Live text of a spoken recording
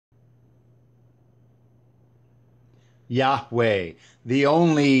Yahweh, the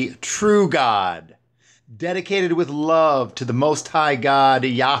only true God, dedicated with love to the Most High God,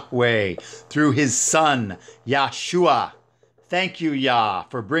 Yahweh, through His Son, Yeshua. Thank you, Yah,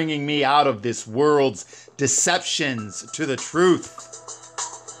 for bringing me out of this world's deceptions to the truth.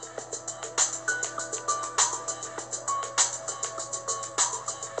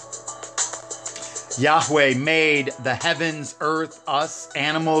 Yahweh made the heavens, earth, us,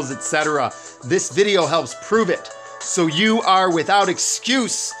 animals, etc. This video helps prove it, so you are without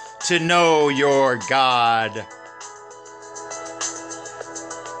excuse to know your God.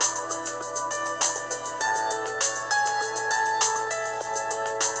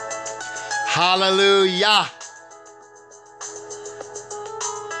 Hallelujah.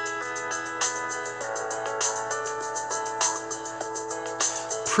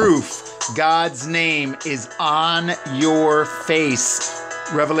 Proof. God's name is on your face.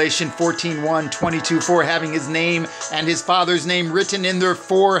 Revelation 14:1, 22:4, having His name and His Father's name written in their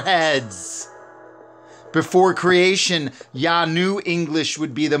foreheads. Before creation, Yah knew English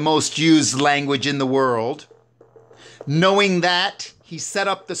would be the most used language in the world. Knowing that, He set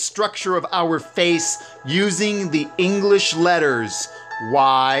up the structure of our face using the English letters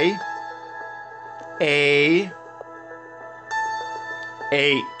Y, A,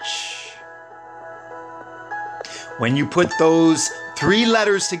 H. When you put those three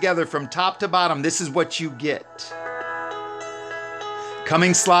letters together from top to bottom, this is what you get.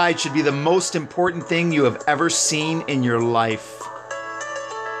 Coming slide should be the most important thing you have ever seen in your life.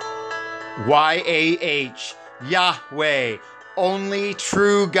 Y-A-H, Yahweh, only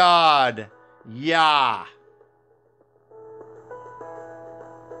true God, Yah.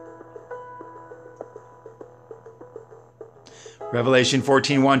 Revelation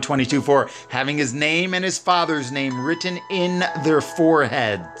 14:1, 22:4, having His name and His Father's name written in their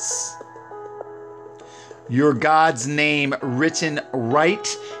foreheads. Your God's name written right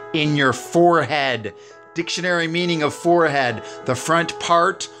in your forehead. Dictionary meaning of forehead, the front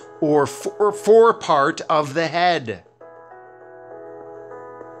part or forepart of the head.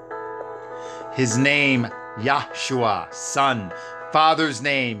 His name, Yahshua, Son. Father's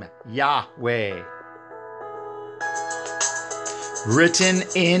name, Yahweh. Written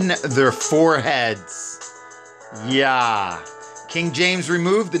in their foreheads. Yah. King James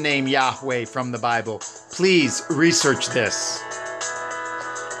removed the name Yahweh from the Bible. Please research this.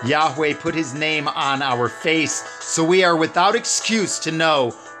 Yahweh put His name on our face, so we are without excuse to know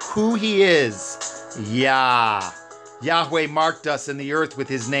who He is. Yah. Yahweh marked us in the earth with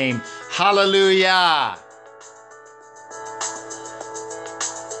His name. HalleluYAH.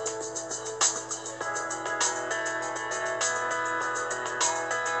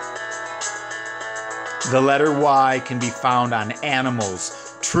 The letter Y can be found on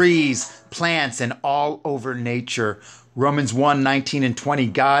animals, trees, plants, and all over nature. Romans 1:19 and 20,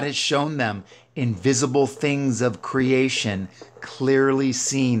 God has shown them invisible things of creation, clearly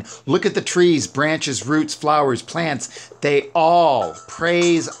seen. Look at the trees, branches, roots, flowers, plants. They all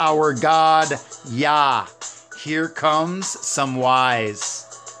praise our God, Yah. Here comes some Ys.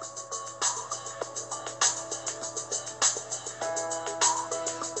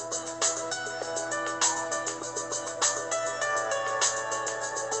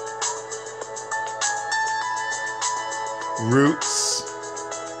 Roots.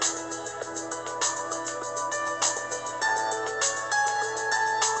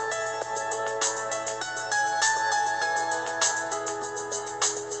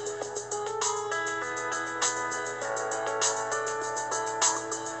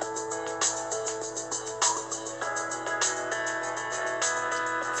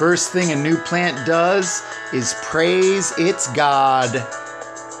 First thing a new plant does is praise its God.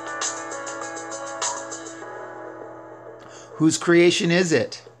 Whose creation is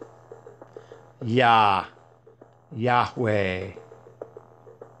it? Yah, Yahweh.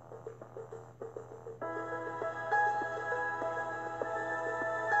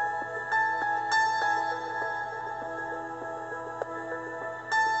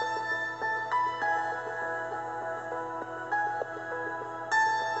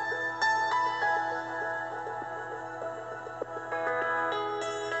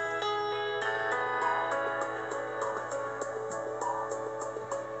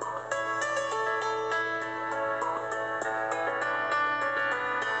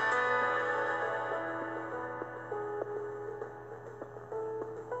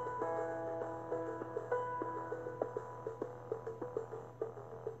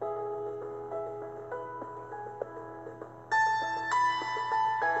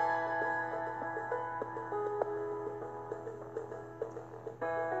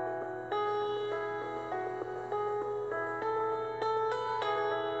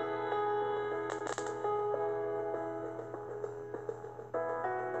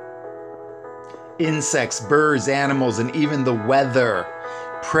 insects, birds, animals, and even the weather.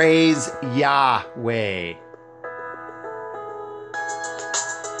 Praise Yahweh.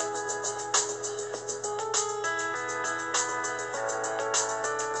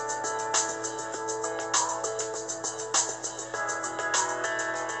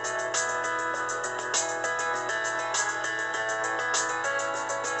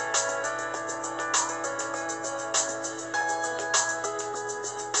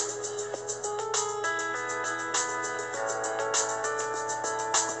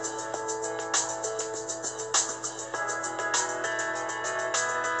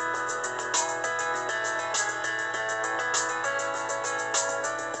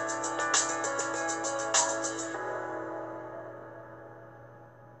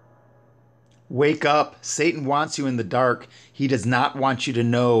 Wake up. Satan wants you in the dark. He does not want you to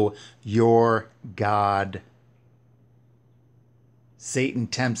know your God. Satan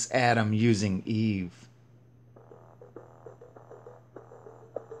tempts Adam using Eve.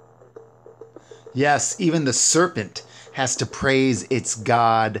 Yes, even the serpent has to praise its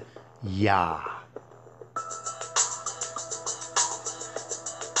God, Yah.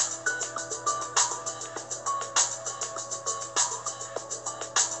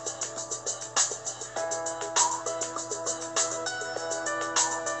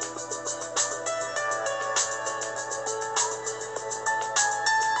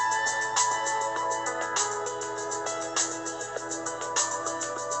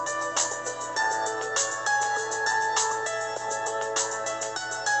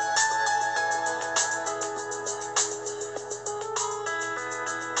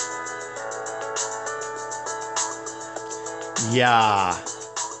 Yah.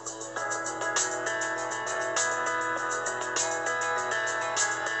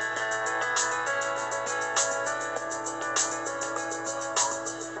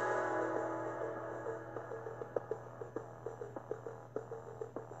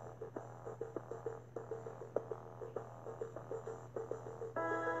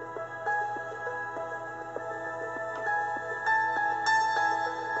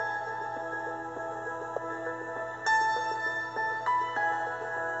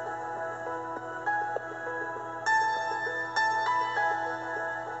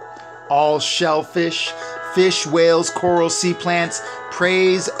 All shellfish, fish, whales, coral, sea plants,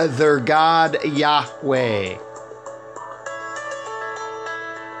 praise their God Yahweh.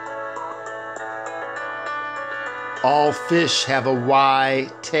 All fish have a Y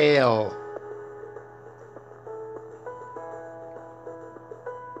tail.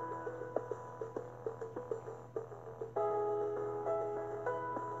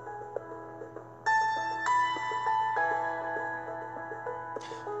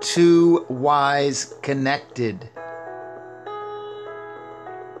 Two Y's connected.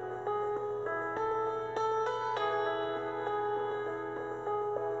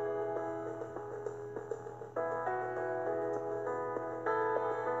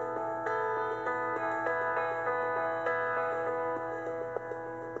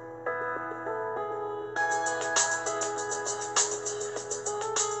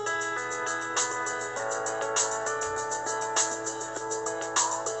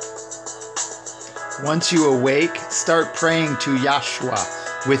 Once you awake, start praying to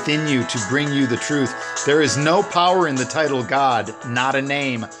Yahshua within you to bring you the truth. There is no power in the title God, not a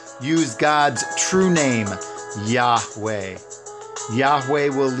name. Use God's true name, Yahweh. Yahweh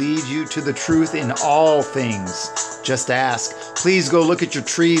will lead you to the truth in all things. Just ask. Please go look at your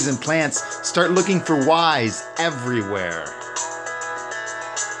trees and plants. Start looking for Y's everywhere.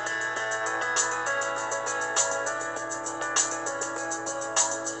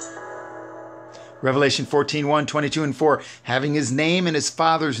 Revelation 14:1, 22, and 4, having his name and his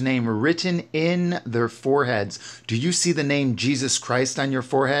Father's name written in their foreheads. Do you see the name Jesus Christ on your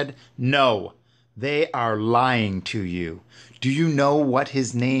forehead? No, they are lying to you. Do you know what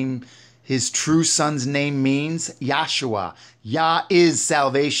his name, his true son's name means? Yahshua. Yah is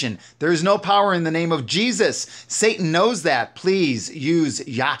salvation. There is no power in the name of Jesus. Satan knows that. Please use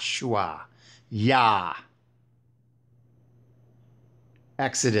Yahshua. Yah.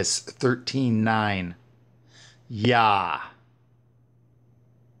 Exodus 13:9. Yah.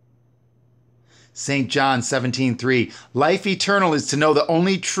 St. John 17:3. Life eternal is to know the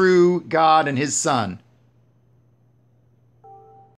only true God and his Son,